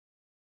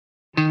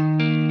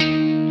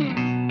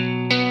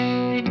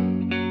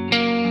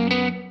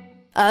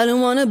I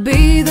don't wanna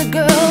be the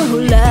girl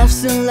who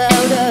laughs the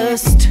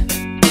loudest,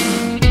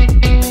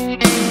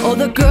 or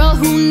the girl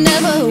who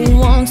never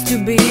wants to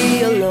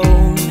be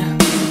alone.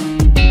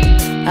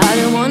 I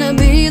don't wanna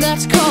be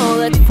that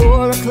call at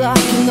 4 o'clock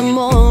in the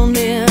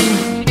morning,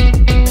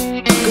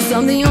 'cause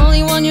I'm the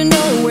only one you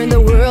know in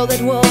the world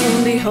that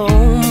won't be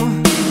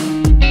home.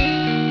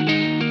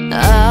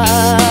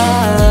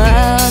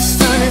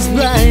 Sun is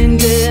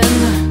blinding,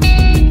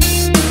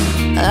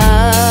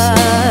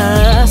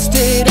 I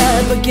stayed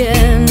up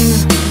again.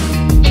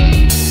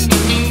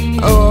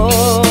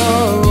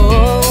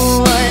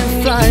 Oh, I'm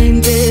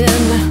finding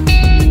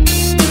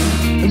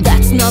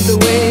that's not the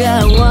way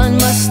I want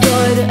my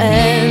story to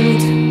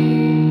end.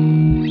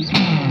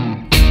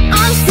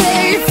 I'm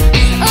safe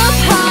up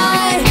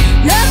high,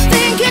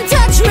 nothing can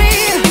touch me,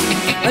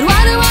 but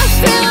why do I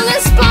feel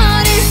this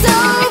party's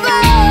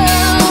over?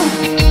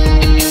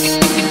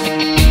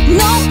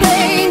 No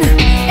pain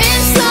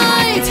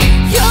inside,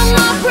 you're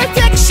my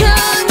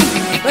protection,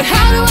 but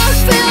how do I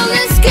feel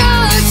this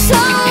good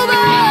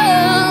sober?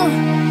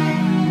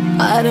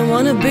 I don't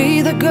wanna be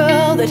the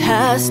girl that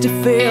has to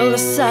feel the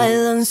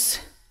silence.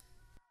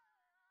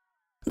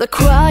 The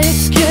quiet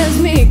scares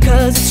me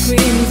 'cause it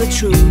screams the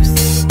truth.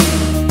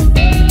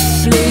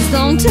 Please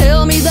don't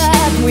tell me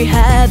that we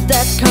had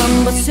that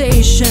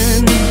conversation,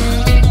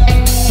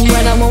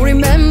 when I won't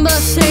remember.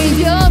 Save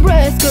your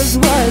breath, 'cause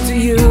what's the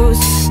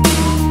use?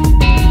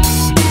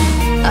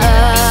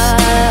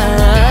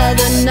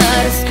 The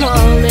night is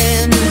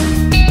calling,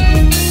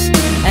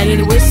 and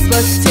it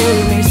whispers to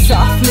me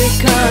softly,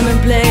 come and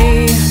play.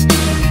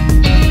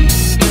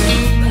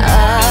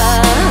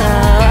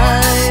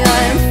 I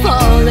am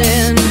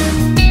falling,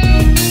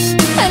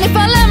 and if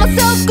I let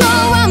myself go,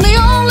 I'm the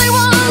only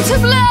one to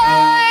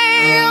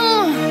blame.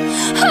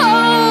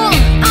 Oh,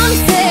 I'm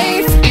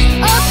safe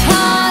up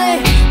high,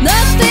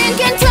 nothing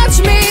can touch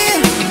me,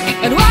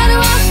 and why do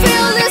I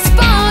feel this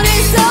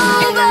party's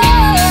over?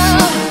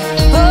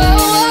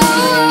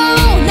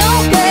 Oh, no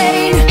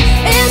pain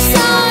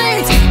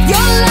inside,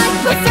 you're like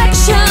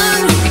perfection,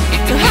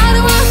 so how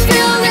do I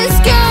feel this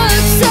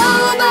good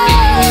sober?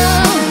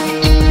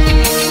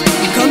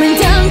 Coming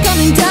down,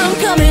 coming down,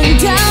 coming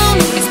down,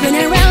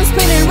 spinning round,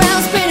 spinning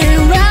round,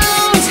 spinning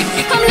round.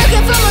 I'm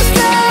looking for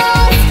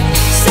myself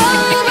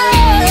sober.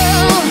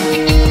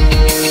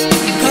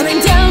 Coming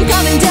down,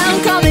 coming down,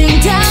 coming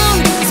down,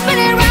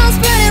 spinning round,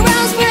 spinning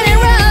round, spinning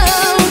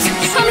round.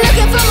 I'm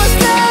looking for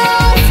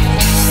myself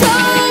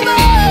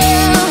sober.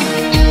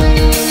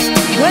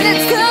 When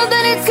it's good,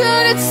 then it's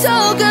good, it's so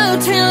good,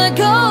 till it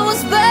goes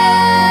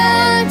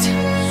bad,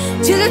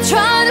 till I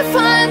try to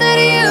find that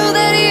you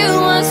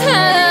once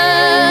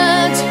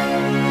had.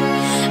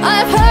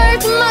 I've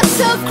heard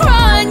myself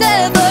cry,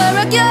 never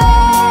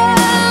again.